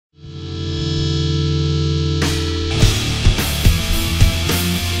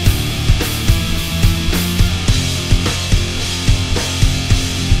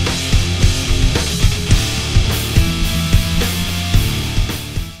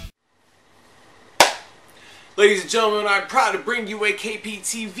Ladies and gentlemen, I'm proud to bring you a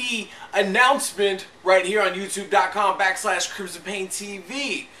KPTV announcement right here on youtube.com/Krymzon Pain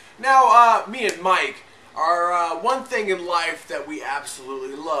TV. Now, me and Mike are one thing in life that we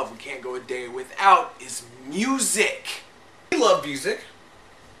absolutely love, we can't go a day without, is music. We love music.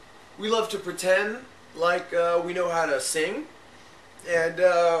 We love to pretend like we know how to sing. And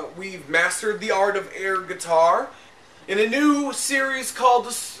we've mastered the art of air guitar in a new series called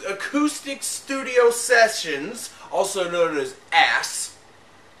Acoustic Studio Sessions, also known as ASS,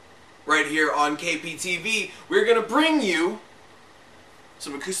 right here on KPTV. We're going to bring you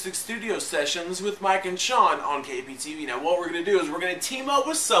some acoustic studio sessions with Mike and Sean on KPTV. Now what we're going to do is we're going to team up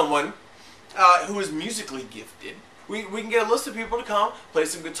with someone who is musically gifted. We can get a list of people to come, play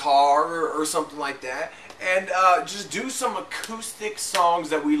some guitar or something like that, and just do some acoustic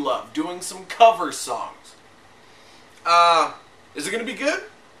songs that we love, doing some cover songs. Is it going to be good?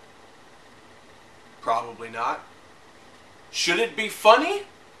 Probably not. Should it be funny?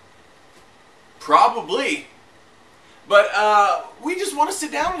 Probably. But we just want to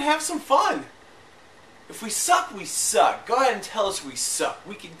sit down and have some fun. If we suck, we suck. Go ahead and tell us we suck.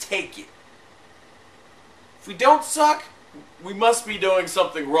 We can take it. If we don't suck, we must be doing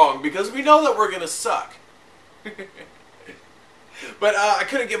something wrong, because we know that we're going to suck. But I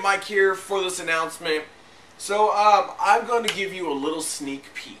couldn't get Mike here for this announcement, so I'm going to give you a little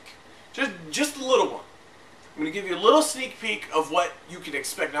sneak peek. Just a little one. I'm going to give you a little sneak peek of what you can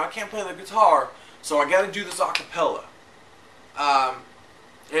expect. Now, I can't play the guitar, so I got to do this a cappella.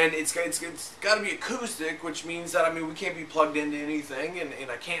 And it's got to be acoustic, which means that, we can't be plugged into anything,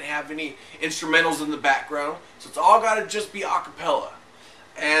 and I can't have any instrumentals in the background. So it's all got to just be a cappella.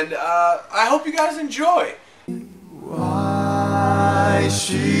 And I hope you guys enjoy. Why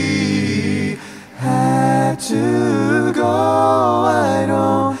she had to go, I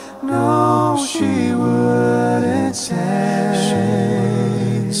don't know. She wouldn't say.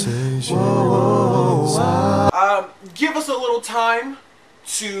 Give us a little time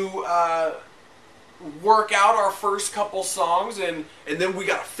to work out our first couple songs, and then we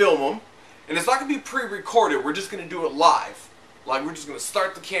gotta film them. And it's not gonna be pre-recorded. We're just gonna do it live. Like, we're just gonna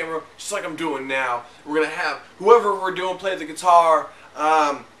start the camera just like I'm doing now. We're gonna have whoever we're doing play the guitar.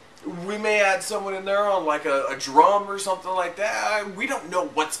 We may add someone in there on like a drum or something like that. We don't know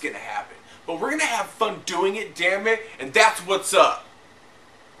what's gonna happen, but we're gonna have fun doing it, damn it, and that's what's up.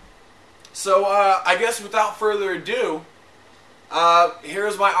 So I guess without further ado,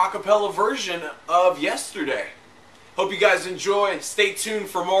 here's my acapella version of Yesterday. Hope you guys enjoy. Stay tuned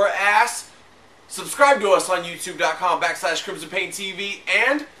for more ASS. Subscribe to us on youtube.com/Krymzon Pain TV,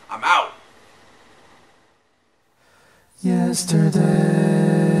 and I'm out. Yesterday,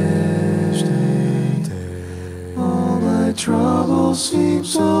 all my troubles seem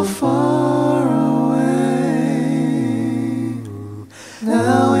so far away.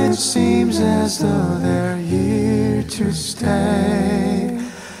 Now it seems as though they're here to stay.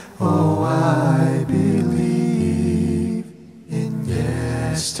 Oh, I believe in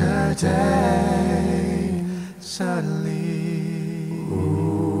yesterday. Suddenly,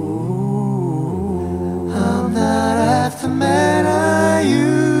 I'm not half the man I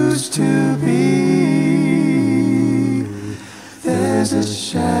used to be. There's a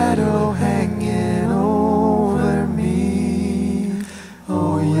shadow hanging over me.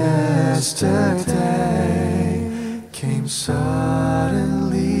 Oh, yesterday came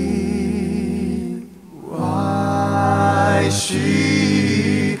suddenly. Why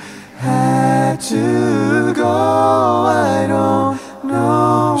she had to go, I don't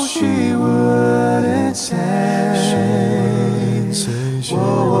know. She wouldn't say.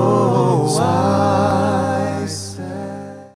 Whoa,